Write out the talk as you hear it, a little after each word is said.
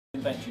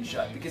Invention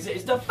show, because it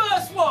is the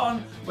first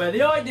one where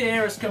the idea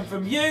has come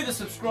from you, the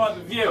subscriber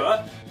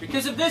viewer.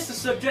 Because of this, the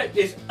subject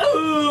is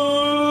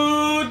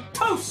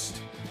toast,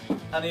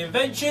 and the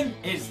invention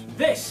is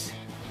this,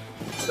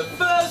 the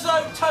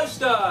Furze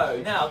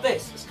toaster. Now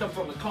this has come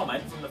from the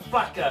comment from the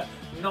Flacker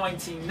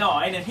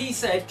 99, and he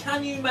said,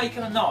 can you make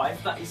a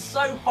knife that is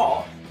so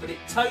hot that it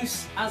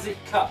toasts as it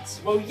cuts?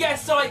 Well,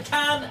 yes I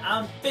can,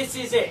 and this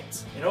is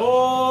it in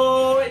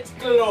all its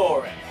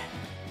glory.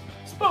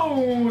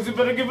 Suppose we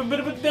better give a bit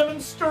of a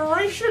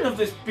demonstration of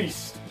this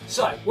beast.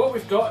 So what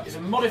we've got is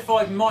a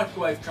modified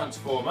microwave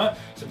transformer,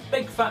 some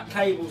big fat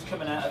cables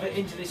coming out of it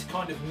into this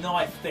kind of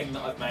knife thing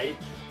that I've made.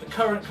 The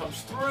current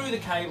comes through the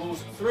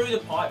cables, through the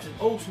pipes, and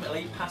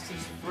ultimately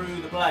passes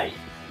through the blade.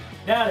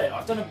 Now then,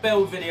 I've done a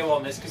build video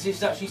on this because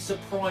it's actually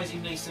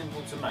surprisingly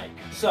simple to make.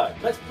 So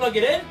let's plug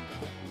it in.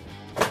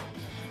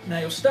 Now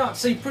you'll start to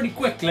see pretty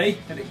quickly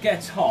that it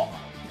gets hot.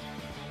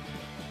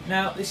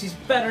 Now this is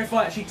better if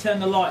I actually turn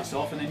the lights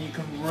off, and then you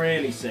can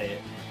really see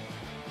it.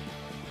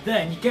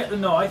 Then you get the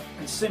knife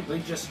and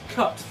simply just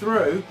cut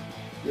through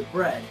the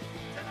bread.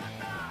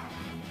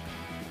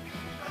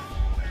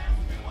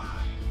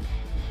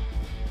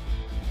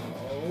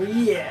 Oh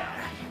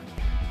yeah!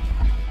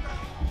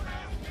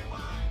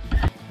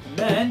 And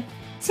then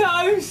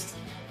toast!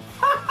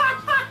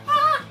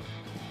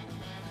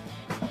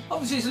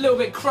 Obviously it's a little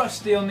bit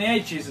crusty on the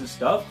edges and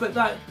stuff, but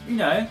that, you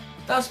know,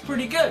 that's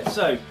pretty good.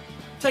 So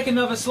take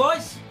another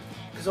slice,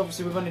 because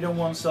obviously we've only done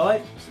one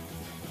side.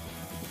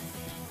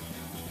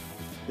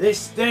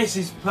 This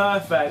is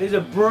perfect. This is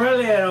a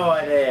brilliant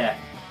idea.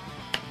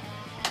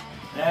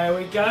 There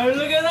we go.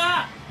 Look at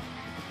that.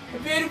 A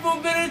beautiful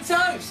bit of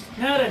toast.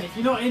 Now then, if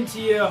you're not into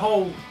your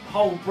whole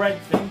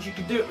bread things, you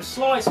can do it with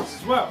slices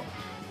as well.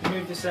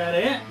 Move this out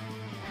of here.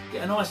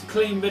 Get a nice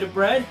clean bit of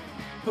bread.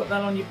 Put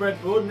that on your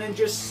breadboard, and then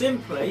just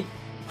simply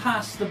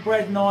pass the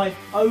bread knife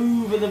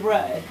over the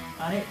bread,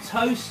 and it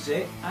toasts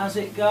it as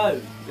it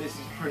goes. This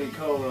is pretty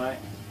cool, right?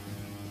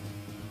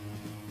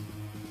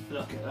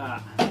 Look at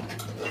that.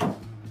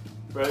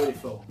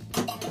 Beautiful.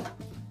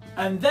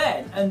 And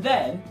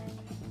then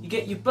you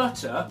get your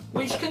butter,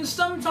 which can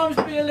sometimes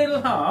be a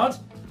little hard,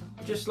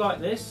 just like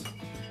this.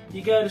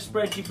 You go to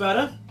spread your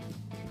butter,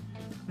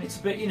 and it's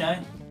a bit, you know,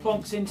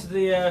 plonks into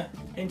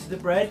the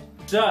bread.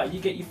 So you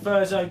get your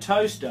Furze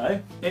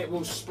toaster. It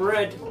will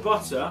spread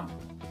butter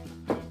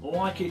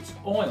like it's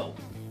oil.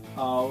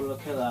 Oh,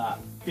 look at that.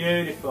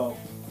 Beautiful.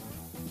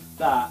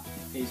 That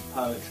is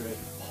poetry.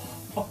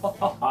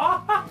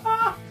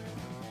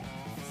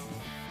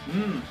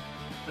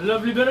 A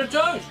lovely bit of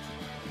toast.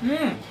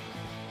 The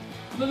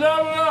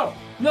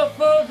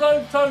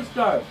Furze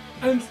toaster,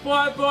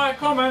 inspired by a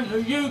comment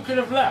that you could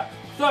have left.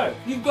 So,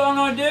 if you've got an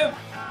idea,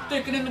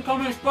 stick it in the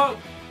comments box.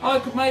 I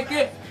could make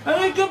it,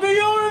 and it could be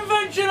your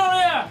invention on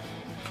here.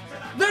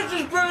 This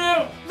is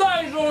brilliant.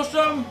 That is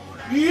awesome.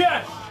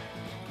 Yes.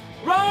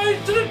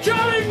 Rise to the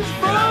challenge,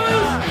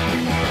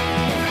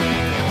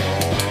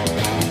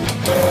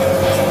 Furze!